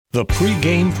The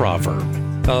pregame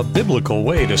proverb, a biblical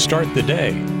way to start the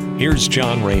day. Here's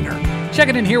John Rayner.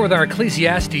 Checking in here with our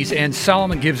Ecclesiastes, and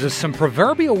Solomon gives us some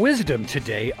proverbial wisdom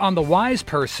today on the wise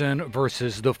person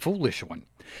versus the foolish one.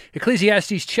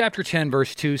 Ecclesiastes chapter 10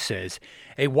 verse 2 says,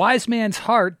 "A wise man's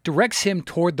heart directs him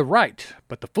toward the right,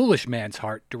 but the foolish man's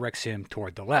heart directs him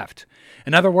toward the left."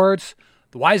 In other words,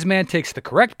 the wise man takes the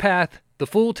correct path, the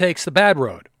fool takes the bad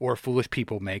road, or foolish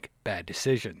people make bad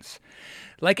decisions.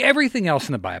 Like everything else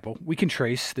in the Bible, we can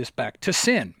trace this back to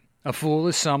sin. A fool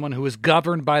is someone who is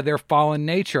governed by their fallen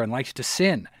nature and likes to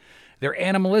sin. They're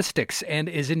animalistics and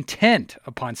is intent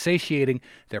upon satiating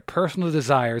their personal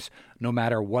desires no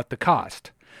matter what the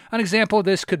cost. An example of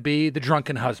this could be the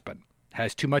drunken husband.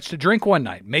 Has too much to drink one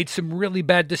night, made some really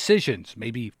bad decisions,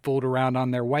 maybe fooled around on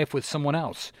their wife with someone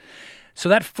else. So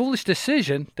that foolish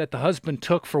decision that the husband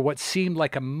took for what seemed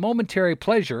like a momentary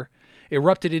pleasure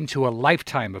erupted into a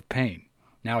lifetime of pain.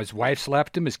 Now his wife's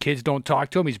left him, his kids don't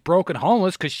talk to him, he's broke and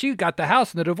homeless because she got the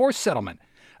house in the divorce settlement.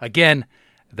 Again,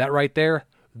 that right there,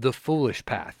 the foolish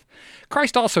path.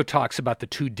 Christ also talks about the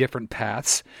two different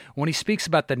paths when he speaks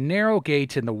about the narrow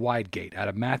gate and the wide gate out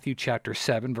of Matthew chapter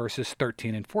 7, verses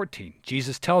 13 and 14.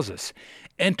 Jesus tells us,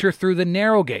 "Enter through the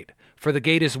narrow gate, for the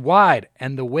gate is wide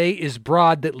and the way is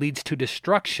broad that leads to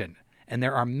destruction, and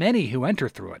there are many who enter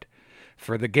through it.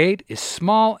 For the gate is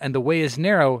small and the way is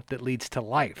narrow that leads to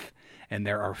life, and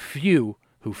there are few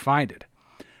who find it."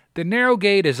 The narrow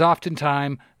gate is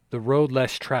oftentimes the road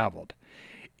less traveled.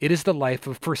 It is the life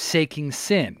of forsaking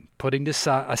sin, putting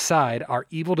aside our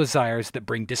evil desires that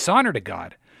bring dishonor to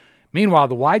God. Meanwhile,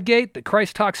 the wide gate that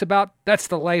Christ talks about, that's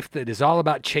the life that is all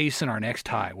about chasing our next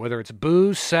high, whether it's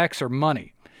booze, sex, or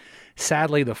money.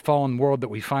 Sadly, the fallen world that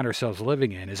we find ourselves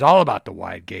living in is all about the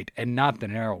wide gate and not the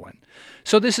narrow one.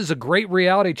 So this is a great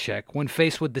reality check when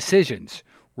faced with decisions.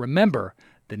 Remember,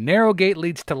 the narrow gate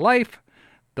leads to life,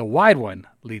 the wide one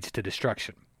leads to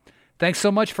destruction. Thanks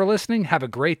so much for listening. Have a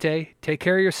great day. Take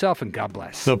care of yourself, and God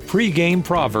bless. The pregame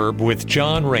proverb with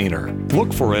John Rayner.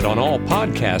 Look for it on all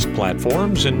podcast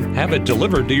platforms and have it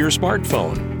delivered to your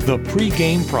smartphone. The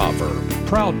pregame proverb,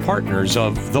 proud partners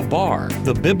of The Bar,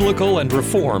 the Biblical and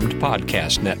Reformed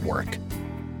Podcast Network.